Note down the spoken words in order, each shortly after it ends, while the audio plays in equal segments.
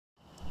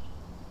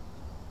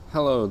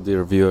Hello,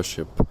 dear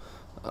viewership.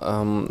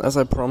 As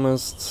I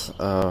promised,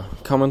 a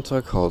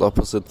commenter called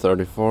Opposite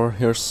 34.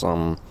 Here's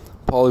some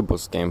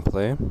Polybus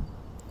gameplay.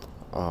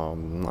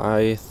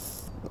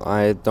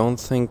 I don't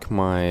think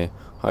my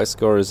high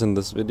score is in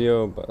this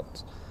video,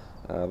 but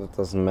that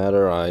doesn't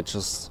matter. I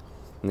just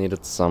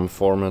needed some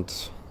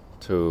format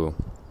to,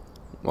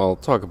 well,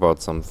 talk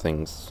about some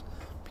things,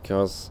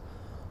 because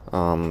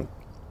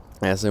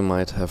as you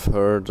might have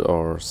heard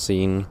or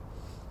seen,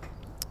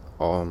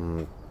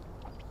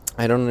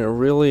 I don't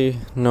really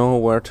know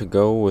where to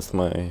go with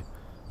my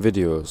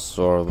videos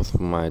or with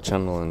my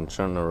channel in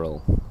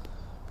general,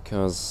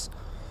 because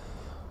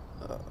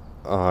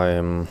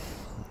I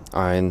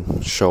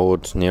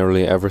showed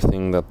nearly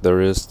everything that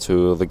there is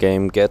to the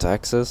game Get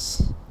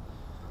Access.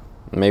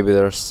 Maybe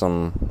there's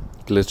some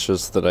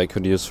glitches that I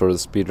could use for the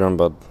speedrun,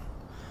 but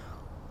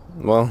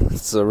well,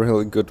 it's a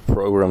really good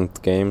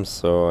programmed game,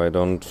 so I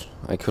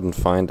couldn't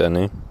find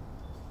any.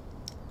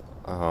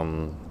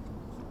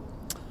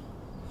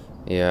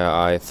 Yeah,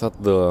 I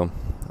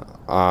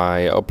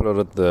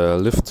uploaded the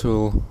lift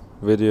tool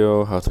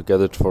video, how to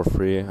get it for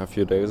free, a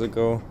few days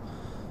ago,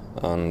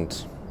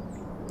 and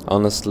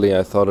honestly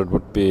I thought it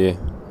would be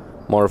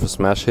more of a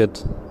smash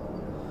hit.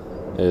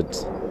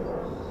 It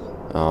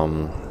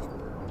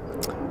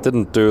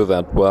didn't do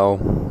that well.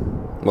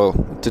 Well,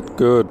 it did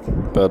good,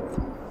 but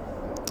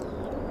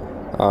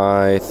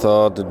I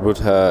thought it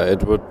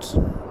would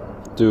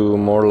do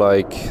more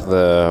like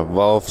the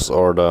Valves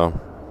or the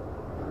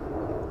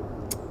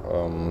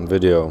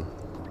video,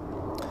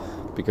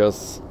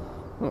 because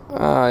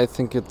I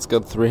think it's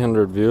got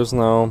 300 views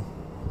now.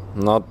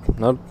 Not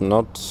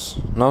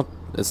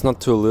it's not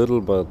too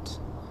little, but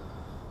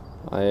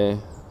I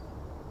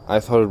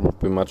thought it would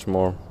be much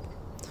more.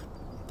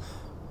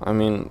 I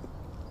mean,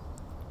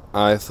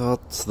 I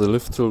thought the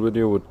lift tool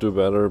video would do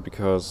better,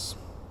 because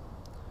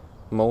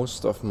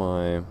most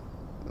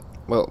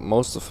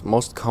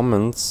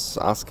comments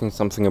asking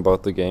something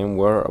about the game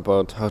were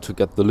about how to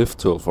get the lift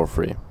tool for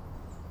free.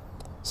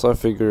 So I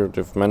figured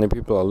if many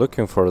people are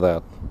looking for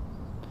that,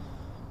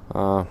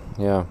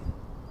 yeah,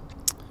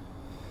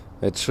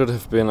 it should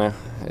have been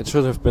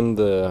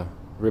the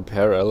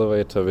repair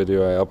elevator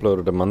video I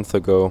uploaded a month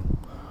ago.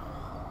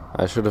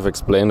 I should have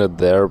explained it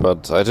there,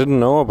 but I didn't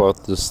know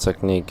about this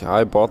technique.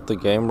 I bought the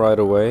game right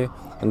away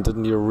and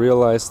didn't even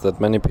realize that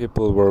many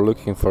people were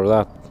looking for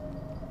that.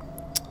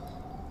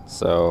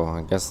 So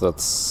I guess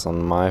that's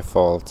on my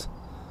fault.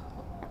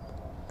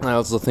 I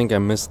also think I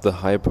missed the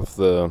hype of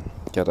the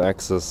Get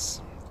Access.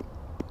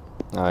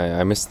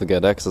 I missed the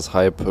Get Access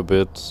hype a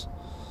bit.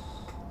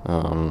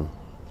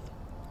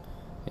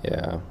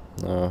 Yeah,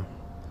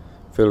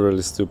 feel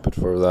really stupid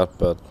for that,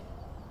 but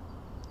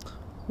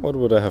what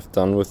would I have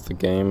done with the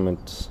game?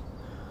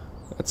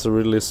 It's a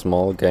really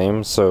small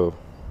game, so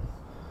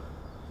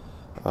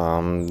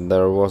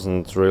there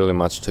wasn't really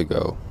much to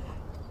go.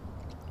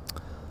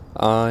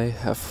 I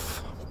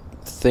have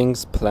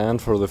things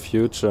planned for the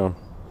future.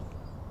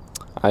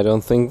 I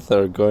don't think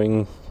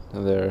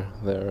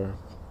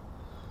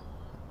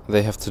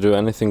they have to do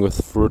anything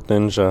with Fruit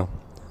Ninja.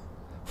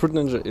 Fruit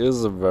Ninja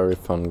is a very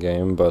fun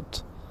game,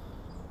 but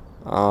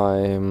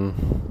I'm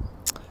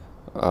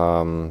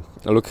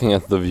looking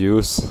at the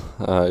views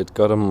it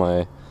got on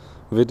my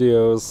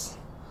videos.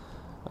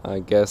 I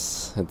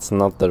guess it's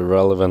not that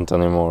relevant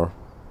anymore.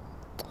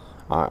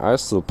 I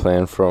still play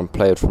it from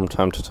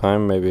time to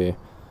time. Maybe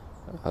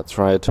I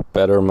try to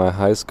better my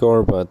high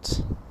score,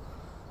 but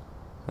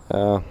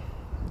it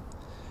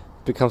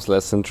becomes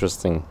less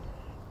interesting,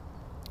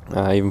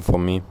 even for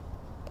me.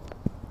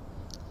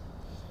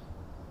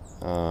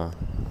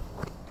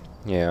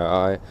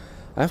 Yeah,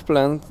 I have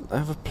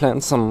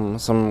planned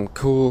some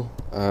cool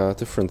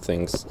different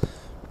things,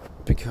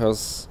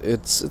 because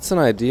it's an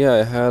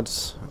idea I had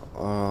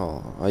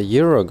a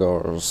year ago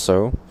or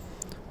so.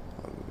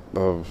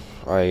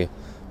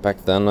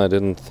 Back then I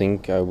didn't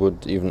think I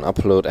would even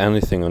upload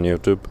anything on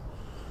YouTube.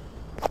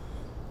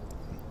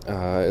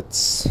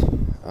 It's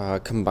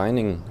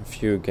combining a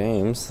few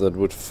games that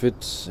would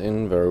fit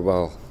in very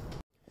well.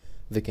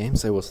 The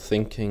games I was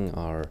thinking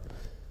are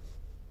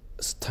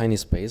Tiny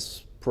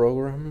Space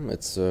Program.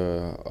 It's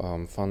a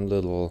fun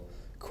little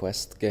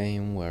quest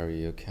game where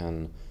you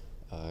can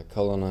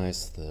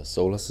colonize the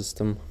solar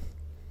system,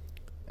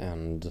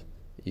 and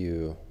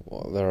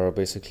there are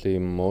basically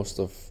most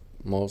of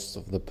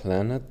the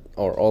planet,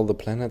 or all the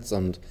planets,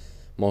 and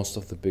most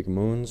of the big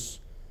moons.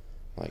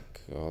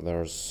 Like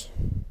there's,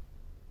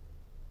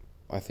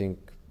 I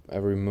think,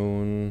 every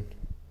moon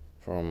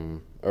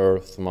from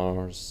Earth,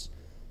 Mars,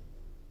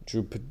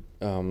 Jupiter.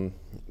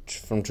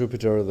 From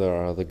Jupiter there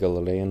are the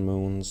Galilean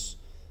moons,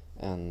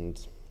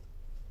 and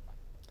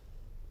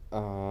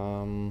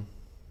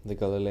the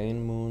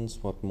Galilean moons.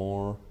 What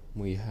more?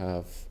 We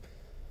have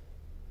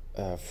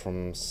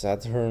from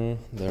Saturn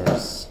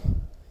there's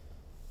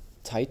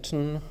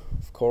Titan,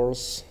 of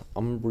course,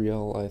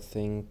 Umbriel, I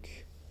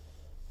think,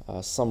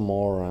 some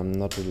more, I'm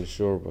not really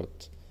sure,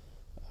 but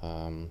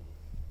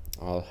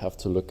I'll have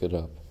to look it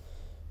up.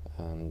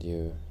 And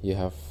you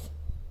have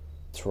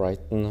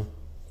Triton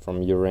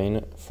from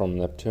Uranus, from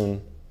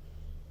Neptune.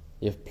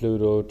 You have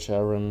Pluto,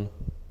 Charon,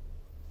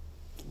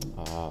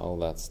 all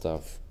that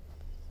stuff.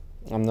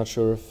 I'm not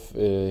sure if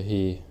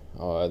they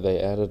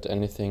added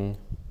anything.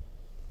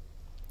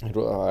 I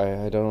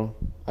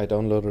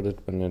downloaded it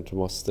when it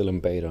was still in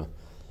beta.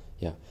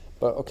 Yeah,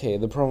 but okay.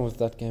 The problem with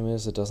that game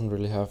is it doesn't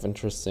really have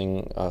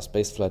interesting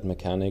spaceflight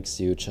mechanics.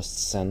 You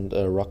just send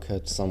a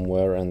rocket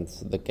somewhere and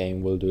the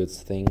game will do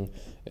its thing.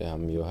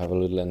 You have a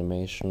little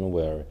animation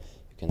where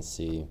you can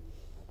see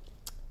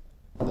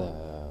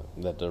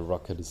that the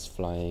rocket is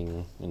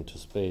flying into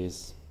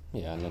space.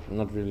 Yeah,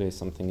 not really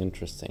something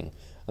interesting.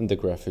 And the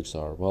graphics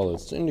are, well,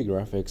 it's indie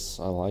graphics,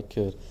 I like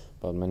it,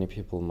 but many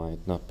people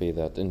might not be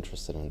that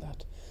interested in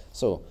that.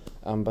 So,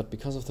 but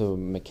because of the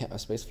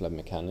spaceflight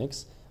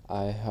mechanics,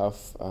 I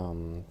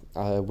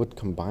would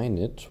combine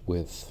it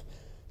with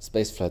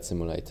spaceflight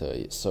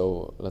simulator.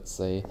 So let's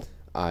say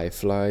I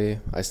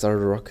start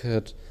a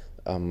rocket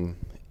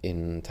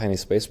in tiny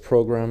space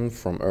program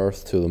from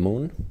Earth to the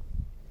moon,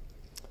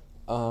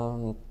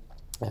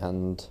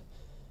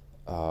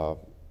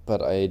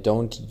 but I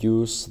don't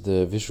use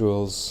the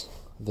visuals,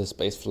 the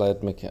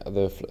spaceflight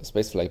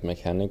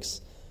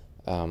mechanics,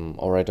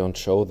 or I don't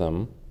show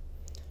them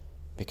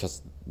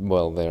because,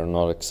 well, they are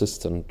not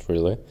existent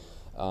really.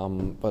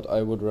 But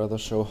I would rather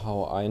show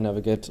how I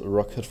navigate a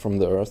rocket from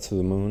the Earth to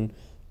the moon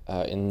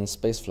in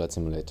spaceflight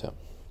simulator.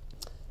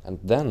 And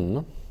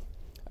then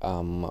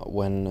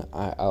when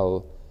I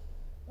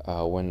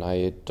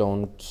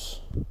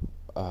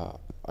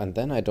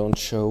don't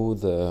show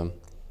the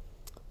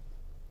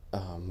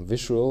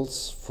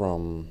visuals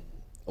from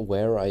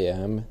where I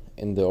am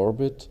in the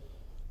orbit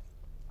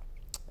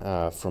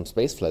from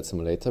spaceflight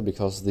simulator,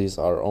 because these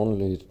are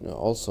only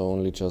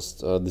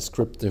just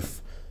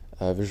descriptive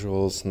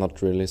visuals,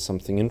 not really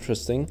something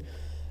interesting.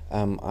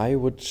 I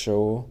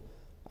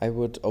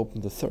would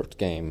open the third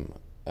game,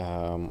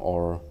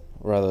 or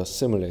rather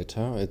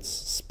simulator. It's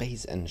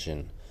Space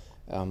Engine.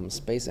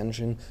 Space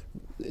Engine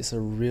is a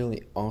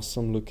really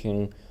awesome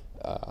looking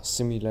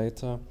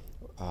simulator.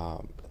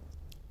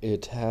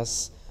 It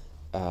has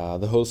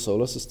the whole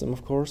solar system,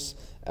 of course.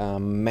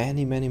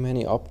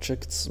 Many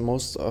objects.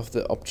 Most of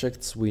the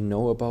objects we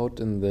know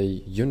about in the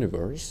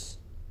universe.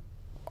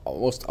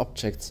 Most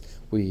objects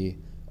we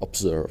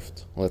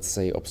observed. Let's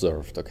say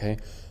observed, okay?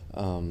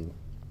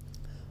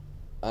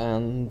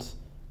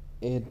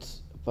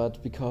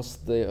 But because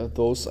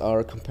those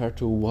are compared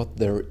to what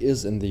there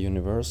is in the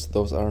universe,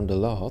 those aren't a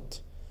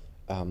lot.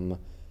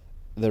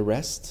 The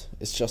rest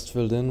is just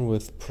filled in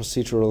with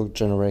procedural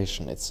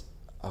generation. It's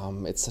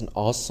an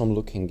awesome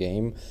looking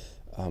game.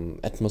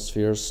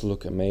 Atmospheres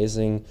look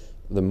amazing.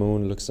 The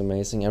moon looks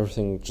amazing.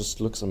 Everything just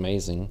looks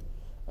amazing.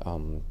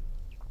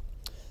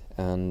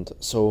 And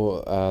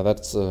so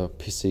that's a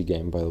PC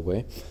game, by the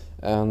way.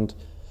 And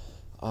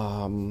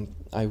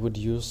I would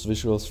use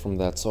visuals from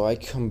that. So I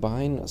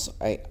combine.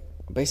 I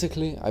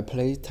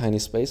play tiny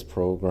space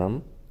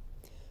program.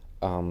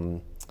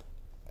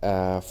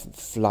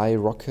 Fly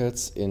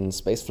rockets in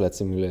spaceflight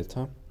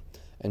simulator,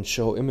 and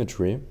show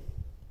imagery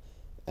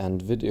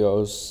and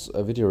video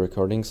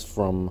recordings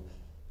from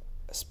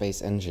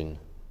Space Engine.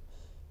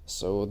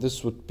 So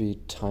this would be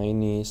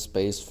tiny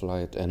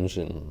spaceflight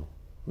engine.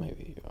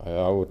 Maybe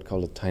I would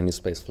call it tiny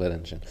spaceflight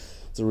engine.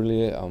 It's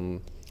really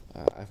I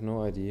have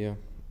no idea.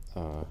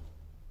 I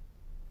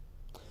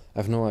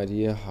have no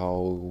idea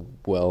how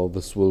well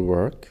this will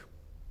work,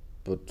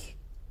 but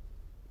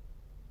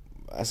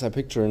as I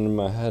picture it in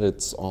my head,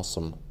 it's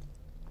awesome.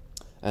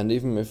 And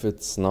even if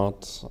it's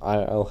not,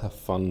 I'll have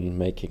fun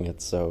making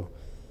it. So,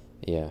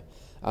 yeah.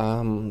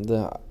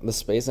 The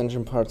Space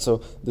Engine part.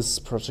 So this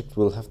project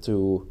will have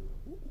to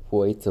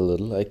wait a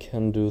little. I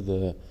can do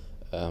the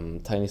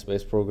tiny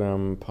space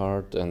program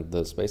part and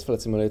the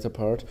spaceflight simulator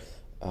part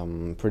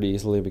pretty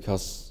easily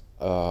because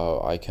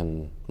I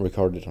can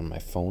record it on my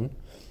phone.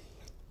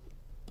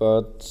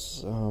 But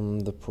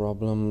the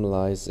problem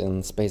lies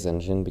in Space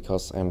Engine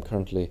because I'm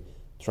currently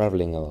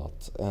traveling a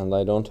lot and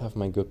I don't have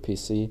my good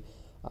PC.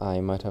 I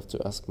might have to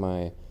ask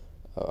my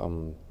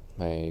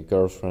my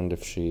girlfriend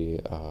if she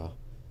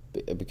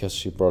because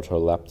she brought her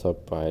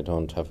laptop. I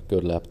don't have a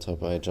good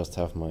laptop. I just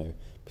have my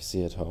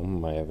PC at home,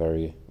 my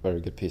very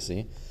good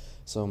PC.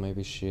 So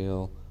maybe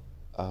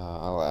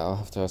I'll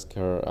have to ask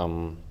her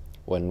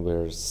when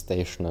we're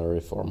stationary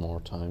for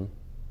more time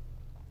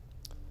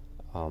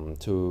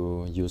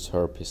to use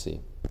her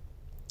PC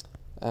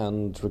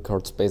and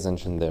record Space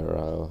Engine there.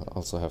 I'll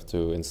also have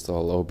to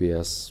install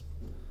OBS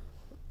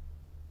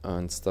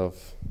and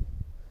stuff.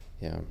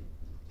 Yeah.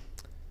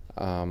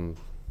 I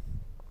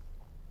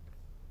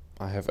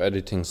have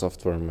editing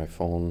software on my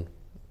phone.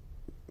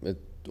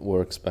 It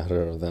works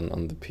better than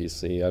on the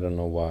PC. I don't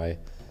know why.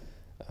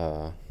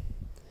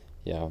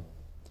 Yeah.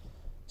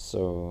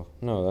 So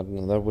no,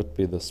 that would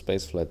be the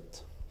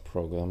spaceflight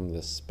program,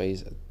 the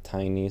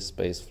tiny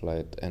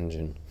spaceflight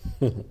engine.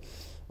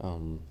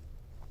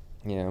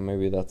 Yeah,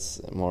 maybe that's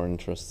more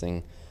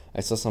interesting. I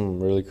saw some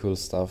really cool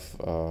stuff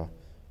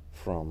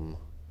from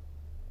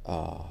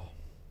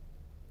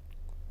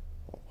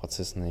what's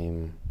his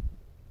name?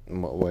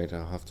 Wait,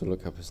 I have to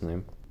look up his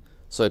name.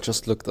 So I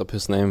just looked up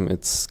his name.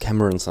 It's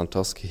Cameron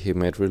Santoski. He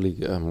made really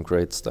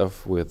great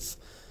stuff with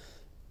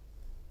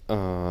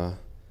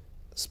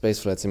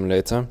Spaceflight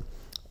Simulator.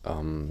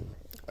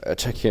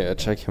 Check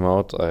him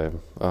out.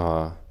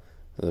 The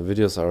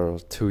videos are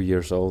 2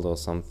 years old or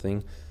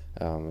something.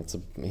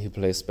 He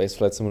plays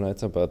Spaceflight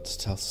Simulator, but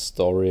tells a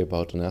story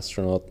about an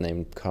astronaut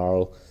named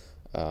Carl.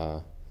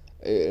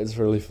 It's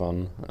really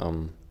fun.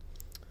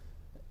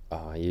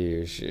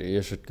 You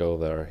should go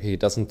there. He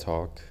doesn't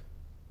talk.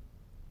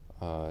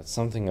 It's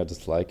something I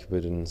dislike a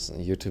bit in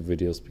YouTube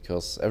videos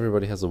because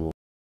everybody has a